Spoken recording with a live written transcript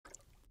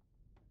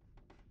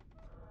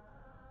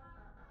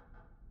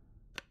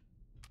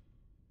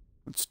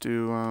Let's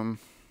do,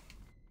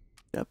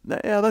 yep,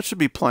 yeah, that should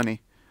be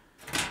plenty.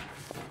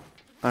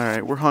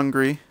 Alright, we're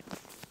hungry.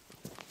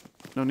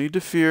 No need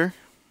to fear.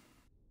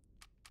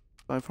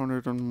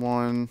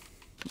 501.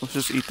 Let's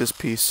just eat this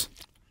piece.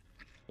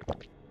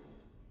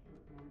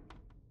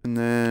 And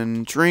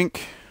then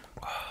drink.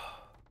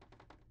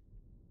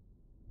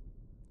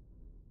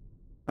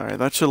 Alright,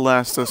 that should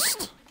last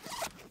us.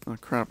 Oh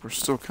crap, we're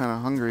still kind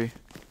of hungry.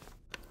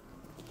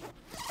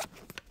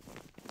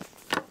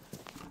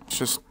 Let's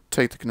just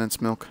take the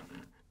condensed milk.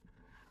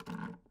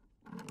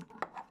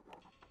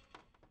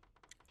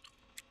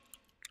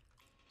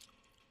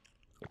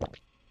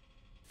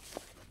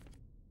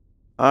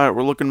 Alright,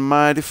 we're looking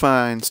mighty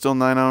fine. Still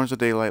 9 hours of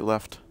daylight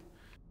left.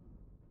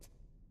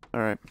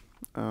 Alright.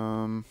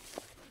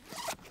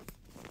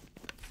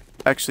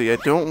 Actually, I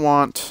don't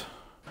want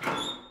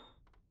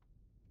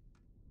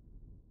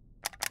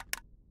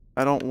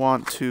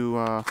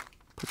to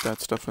put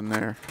that stuff in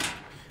there.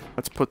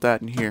 Let's put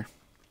that in here.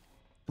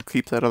 We'll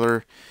keep that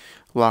other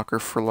locker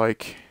for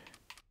like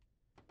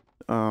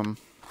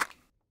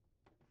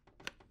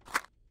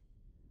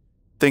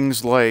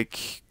things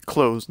like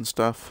clothes and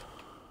stuff.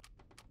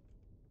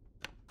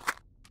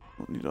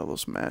 Don't need all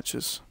those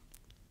matches.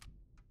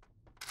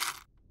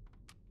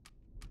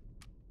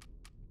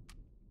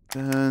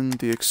 And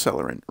the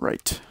accelerant,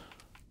 right.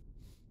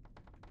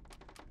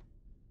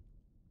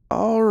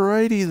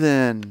 Alrighty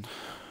then.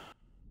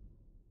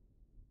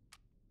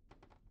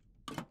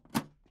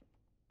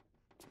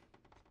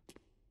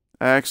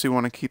 I actually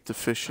want to keep the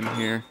fish in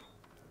here.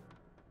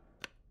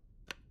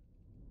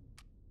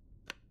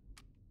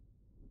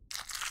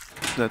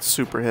 That's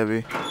super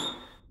heavy.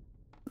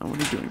 Oh, what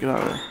are you doing? Get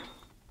out of there.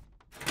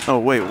 Oh,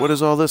 wait, what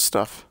is all this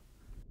stuff?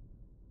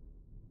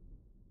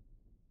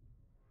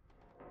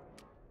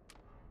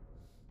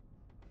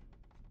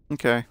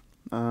 Okay.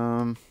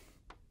 Got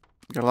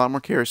a lot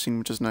more kerosene,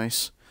 which is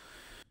nice.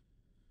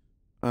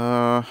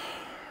 Yeah.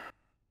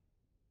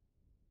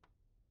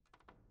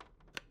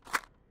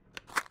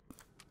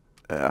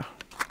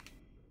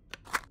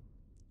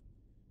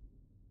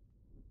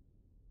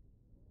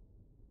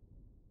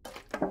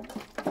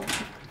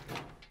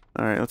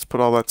 Alright, let's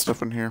put all that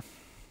stuff in here.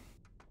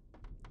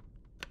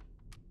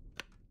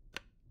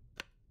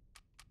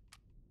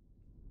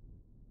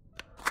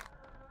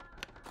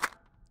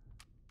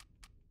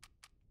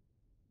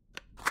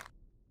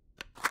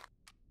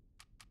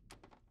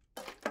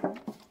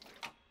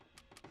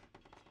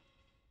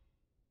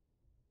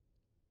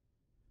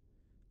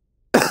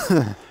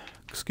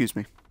 Excuse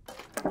me.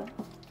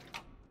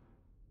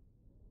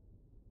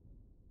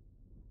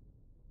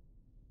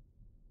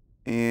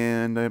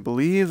 And I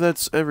believe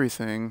that's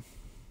everything.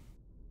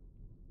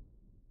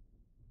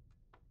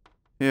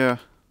 Yeah.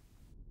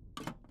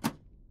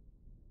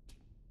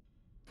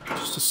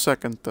 Just a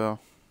second, though.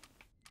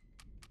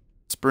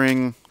 Let's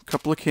bring a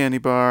couple of candy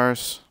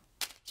bars,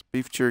 some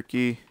beef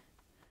jerky,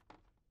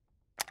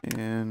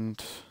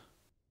 and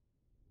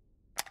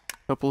a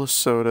couple of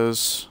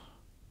sodas,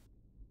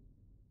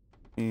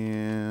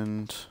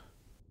 and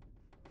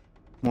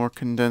more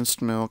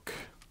condensed milk,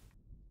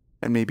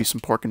 and maybe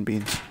some pork and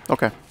beans.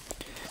 Okay.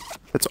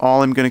 That's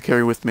all I'm gonna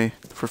carry with me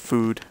for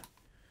food.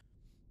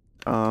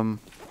 Alright,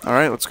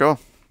 let's go.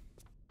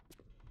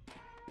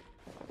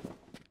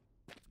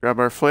 Grab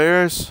our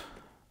flares.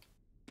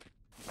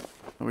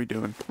 How are we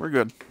doing? We're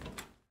good.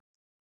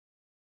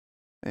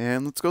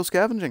 And let's go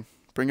scavenging.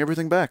 Bring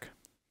everything back.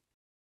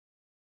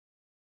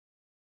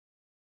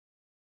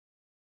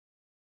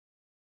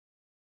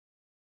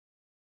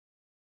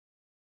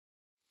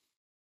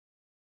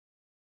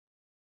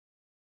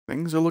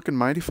 Things are looking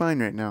mighty fine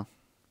right now.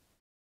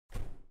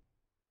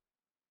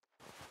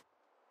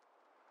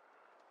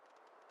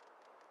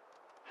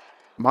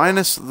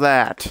 Minus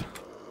that.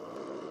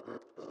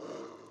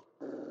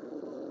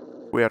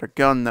 If we had a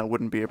gun, that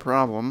wouldn't be a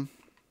problem.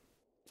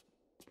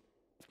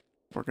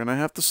 We're gonna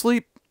have to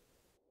sleep.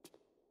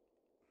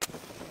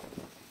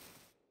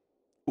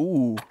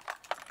 Ooh.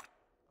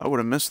 I would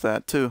have missed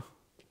that, too.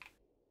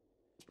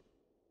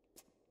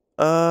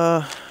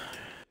 Might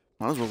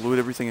as well loot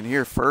everything in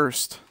here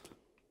first.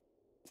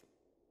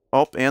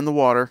 Oh, and the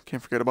water.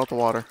 Can't forget about the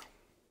water.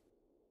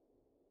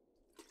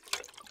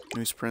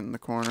 Newsprint in the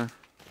corner.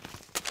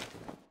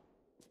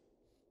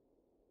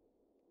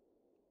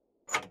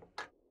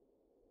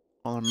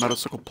 All our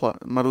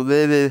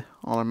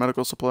all our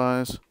medical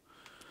supplies.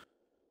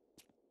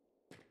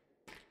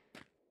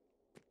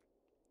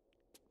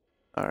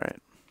 Alright.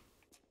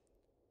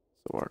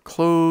 So our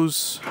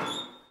clothes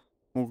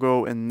will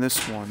go in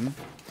this one.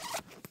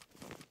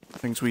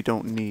 Things we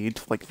don't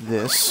need, like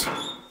this.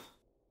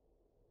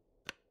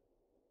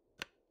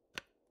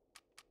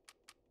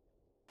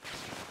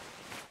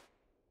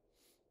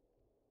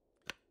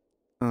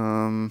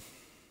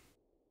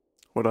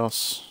 What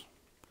else?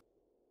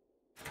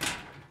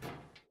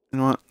 You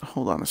know what?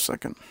 Hold on a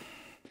second.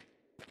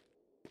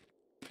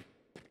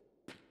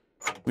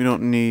 We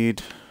don't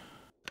need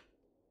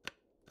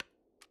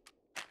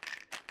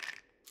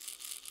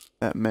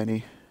that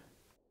many.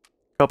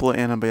 A couple of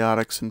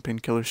antibiotics and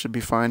painkillers should be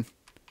fine.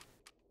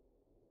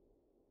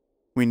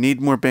 We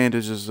need more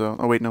bandages, though.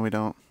 Oh, wait, no, we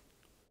don't.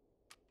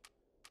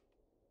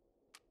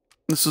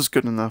 This is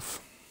good enough.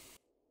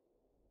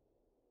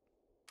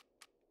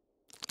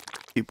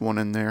 Keep one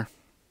in there.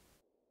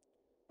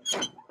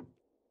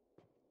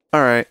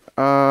 Alright,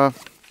 we're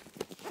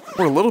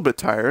a little bit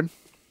tired.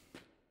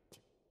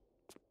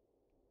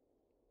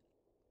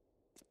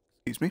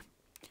 Excuse me.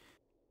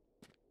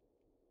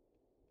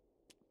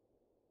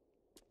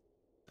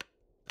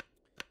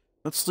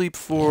 Let's sleep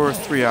for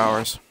 3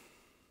 hours.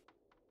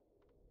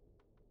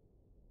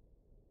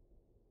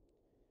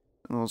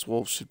 And those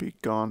wolves should be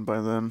gone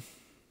by then.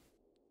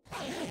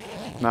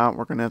 If not,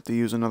 we're gonna have to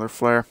use another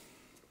flare.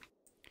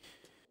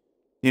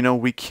 You know,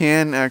 we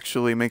can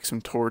actually make some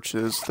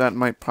torches. That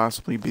might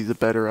possibly be the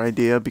better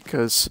idea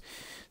because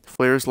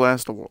flares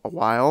last a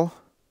while.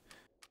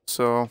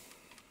 So,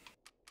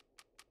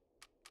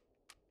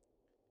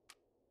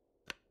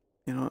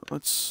 you know,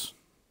 let's...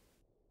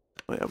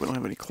 Oh yeah, we don't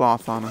have any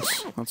cloth on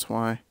us. That's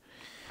why.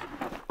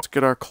 Let's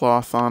get our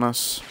cloth on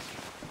us.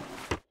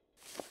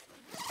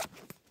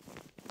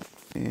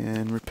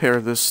 And repair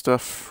this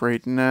stuff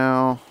right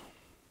now.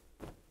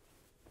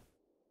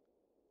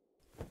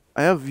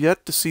 I have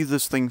yet to see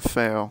this thing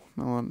fail.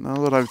 Now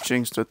that I've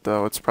jinxed it,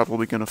 though, it's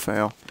probably gonna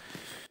fail.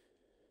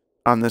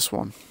 On this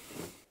one.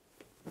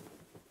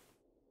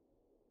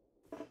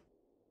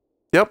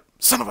 Yep,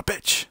 son of a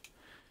bitch!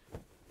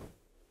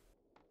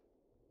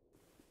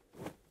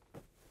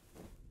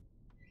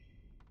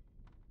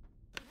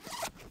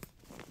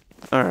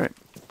 Alright.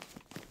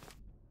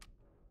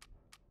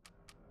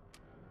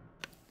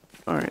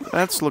 Alright,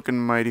 that's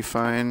looking mighty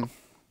fine.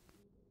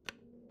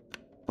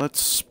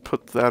 Let's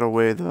put that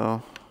away,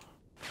 though.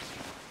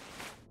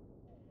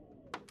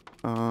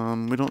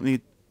 We don't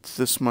need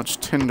this much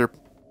tinder,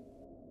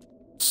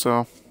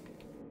 so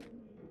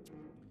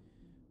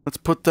let's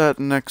put that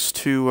next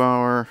to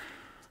our...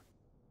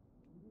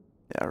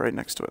 Yeah, right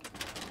next to it.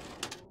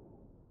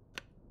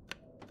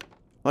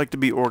 I like to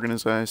be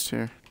organized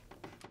here.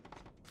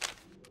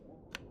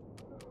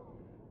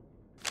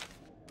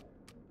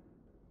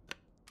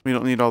 We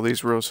don't need all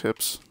these rose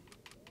hips.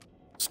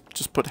 Let's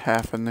just put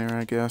half in there,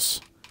 I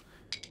guess.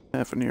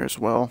 Half in here as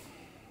well.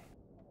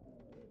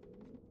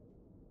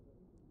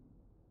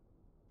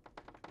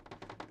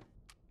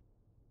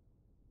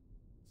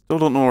 Still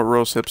don't know what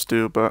rose hips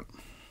do, but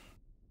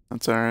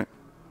that's alright.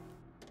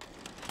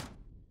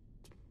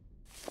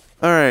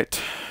 Alright.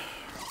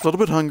 A little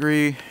bit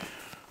hungry.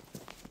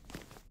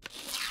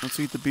 Let's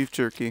eat the beef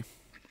jerky.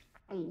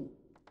 And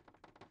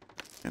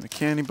a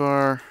candy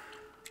bar.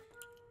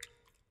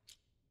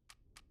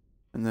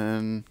 And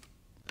then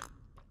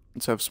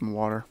let's have some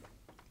water.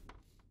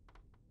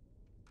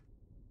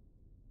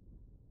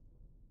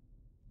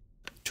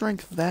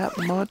 Drank that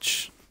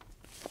much?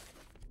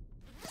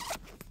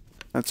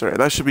 That's alright,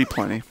 that should be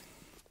plenty.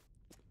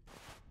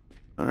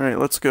 Alright,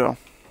 let's go.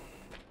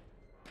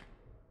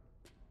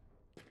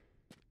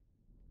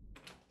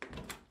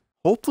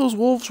 Hope those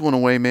wolves went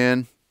away,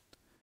 man.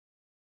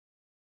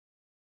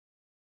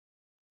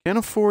 Can't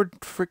afford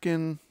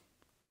frickin'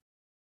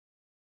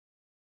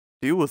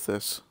 deal with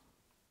this.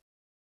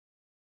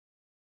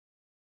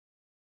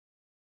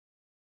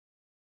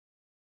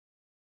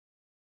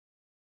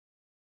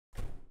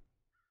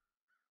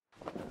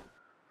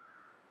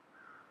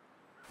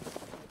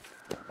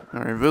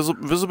 Alright,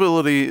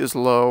 visibility is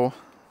low,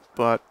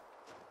 but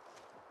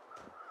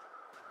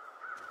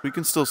we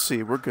can still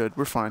see. We're good.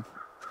 We're fine.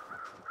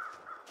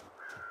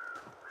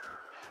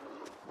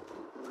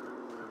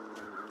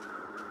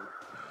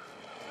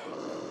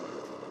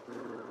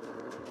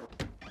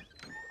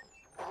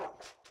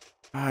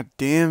 God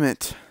damn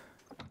it.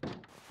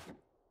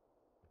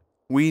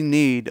 We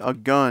need a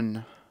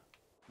gun.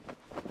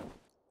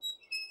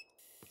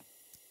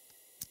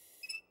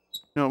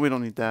 No, we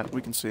don't need that.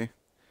 We can see.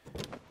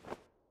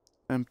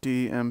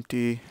 Empty,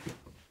 empty.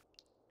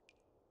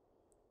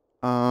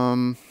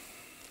 Oh,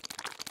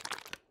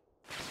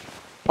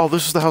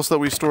 this is the house that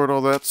we stored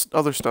all that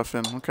other stuff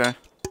in. Okay.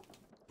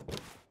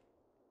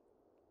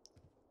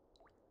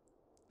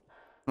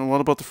 And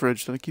what about the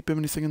fridge? Did I keep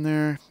anything in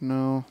there?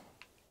 No.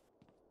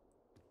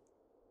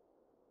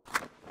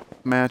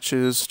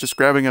 Matches. Just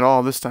grabbing it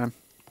all this time.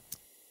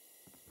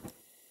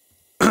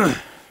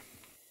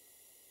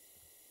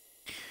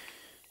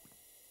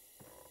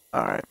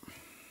 Alright.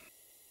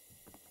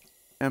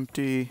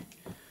 Empty.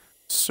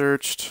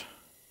 Searched.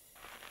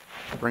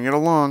 Bring it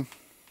along.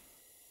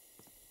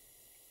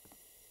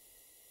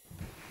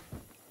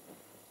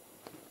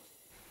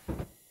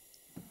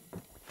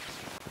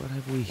 What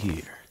have we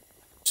here?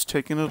 Just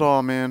taking it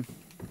all, man.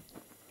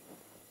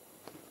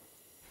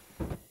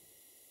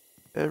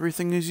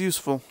 Everything is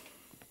useful.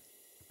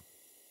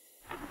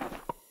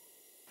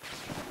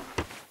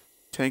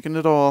 Taking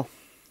it all.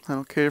 I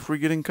don't care if we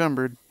get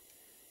encumbered.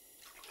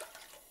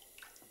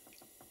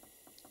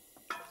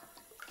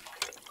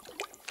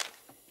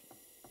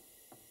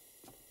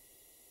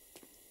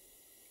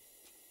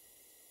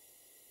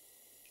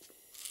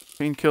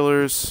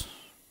 Painkillers.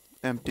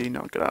 Empty.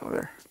 No, get out of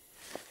there.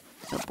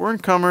 Yep, we're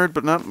encumbered,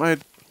 but not by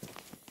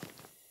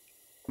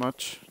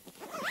much.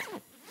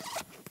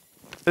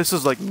 This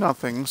is like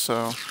nothing,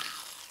 so...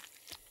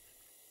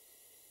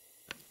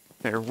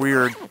 They're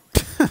weird.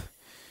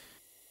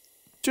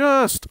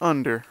 Just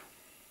under.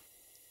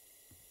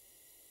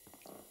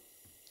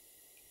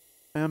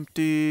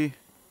 Empty.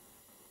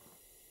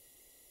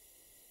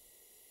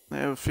 I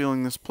have a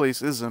feeling this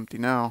place is empty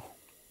now.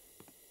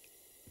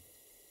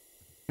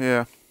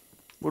 Yeah.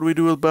 What do we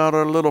do about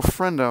our little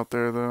friend out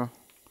there, though?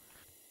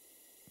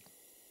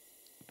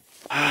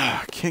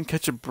 I can't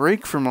catch a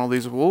break from all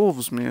these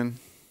wolves, man.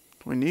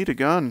 We need a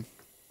gun.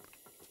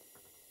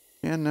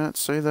 Cannot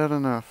say that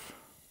enough.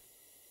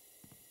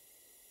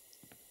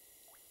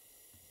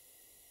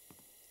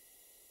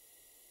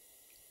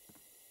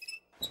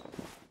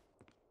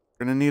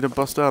 Gonna need to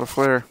bust out a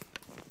flare.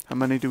 How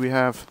many do we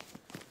have?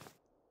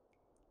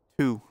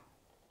 2.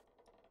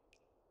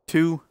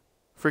 2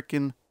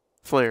 freaking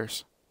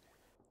flares.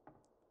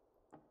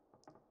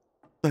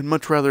 I'd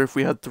much rather if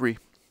we had 3.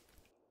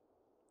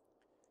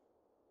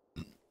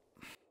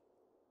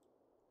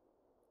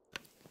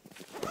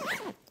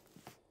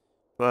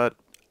 But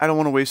I don't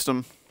want to waste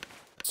them.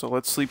 So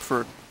let's sleep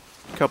for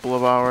a couple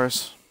of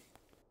hours.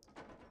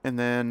 And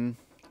then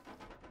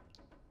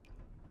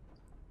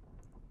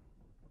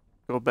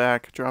go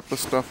back, drop the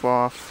stuff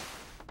off.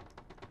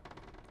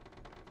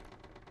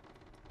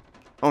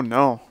 Oh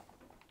no.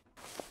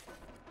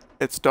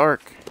 It's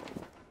dark.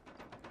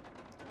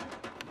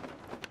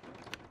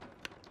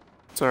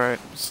 It's alright.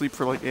 Sleep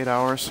for like 8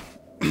 hours.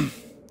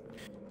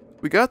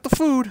 We got the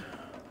food.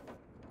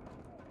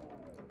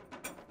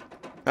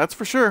 That's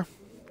for sure.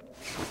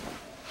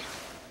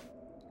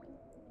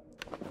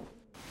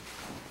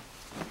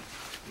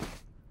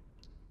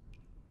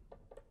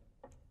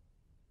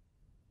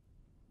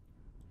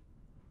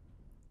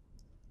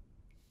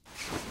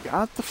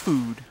 Got the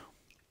food.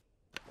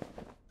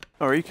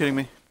 Oh, are you kidding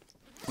me?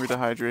 We're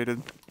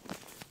dehydrated.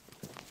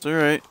 It's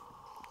alright.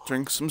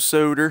 Drink some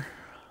soda.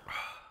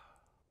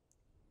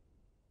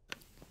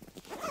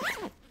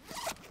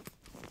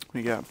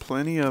 We got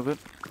plenty of it.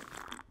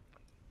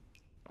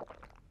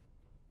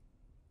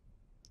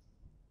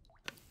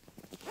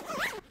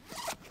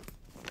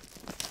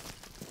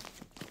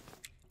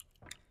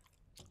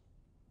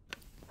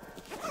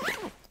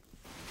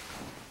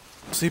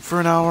 Sleep for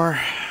an hour.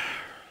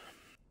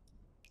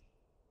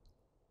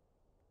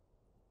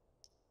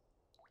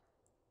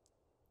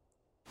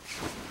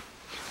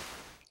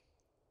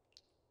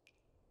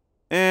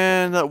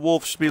 And that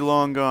wolf should be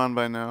long gone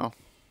by now.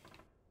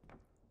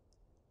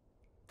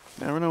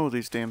 Never know with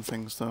these damn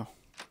things, though.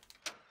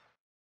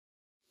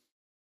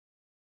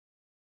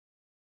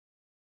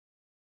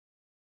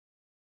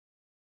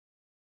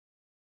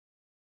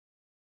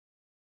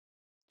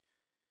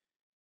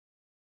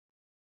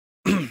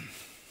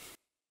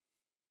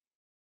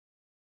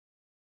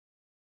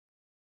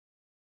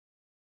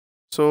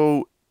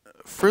 So,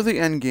 for the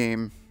end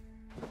game,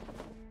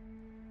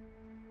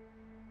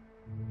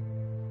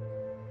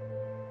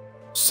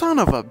 son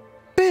of a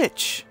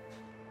bitch!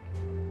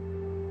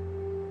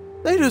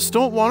 They just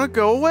don't want to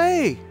go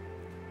away!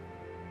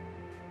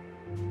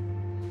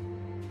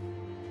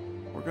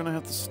 We're gonna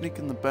have to sneak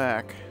in the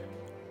back.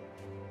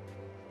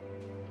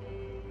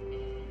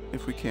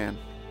 If we can.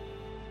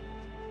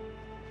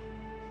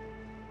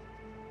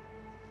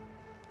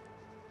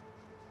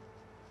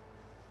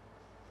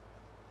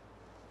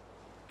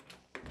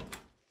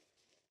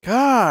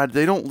 God,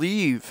 they don't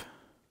leave.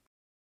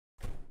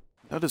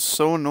 That is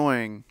so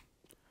annoying.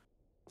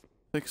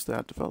 Fix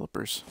that,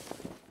 developers.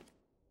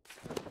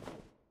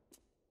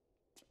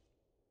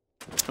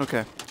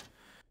 Okay.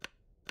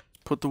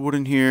 Put the wood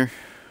in here.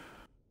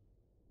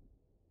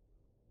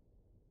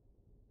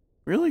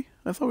 Really?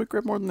 I thought we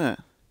grabbed more than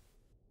that.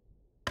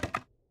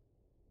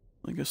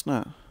 I guess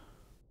not.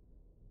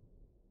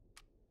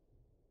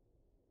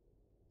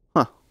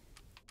 Huh.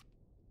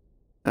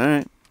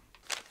 Alright.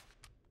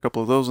 A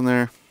couple of those in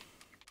there.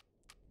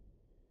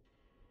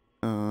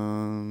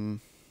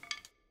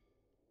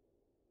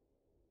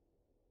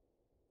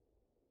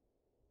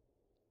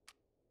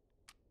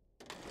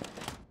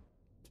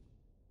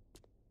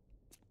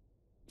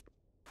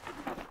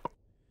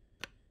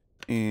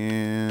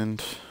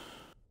 And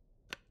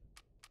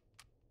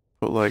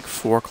put like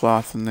 4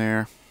 cloth in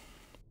there.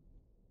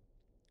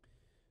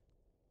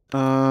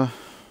 Alright,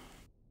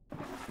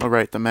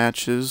 the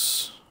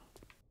matches.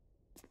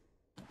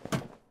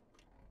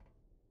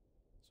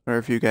 Sorry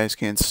if you guys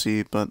can't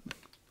see, but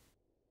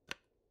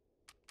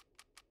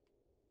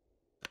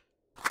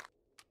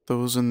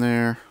those in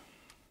there.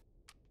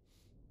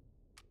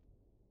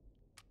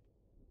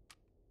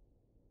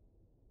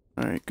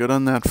 Alright, good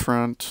on that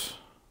front.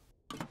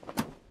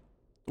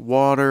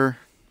 Water.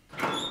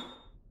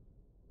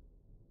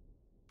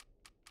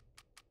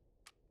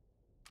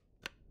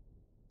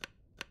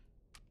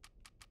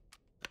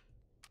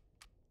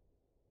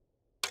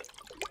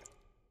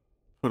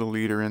 Put a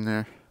liter in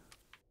there.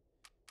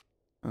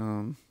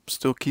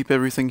 Still keep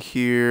everything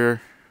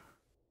here.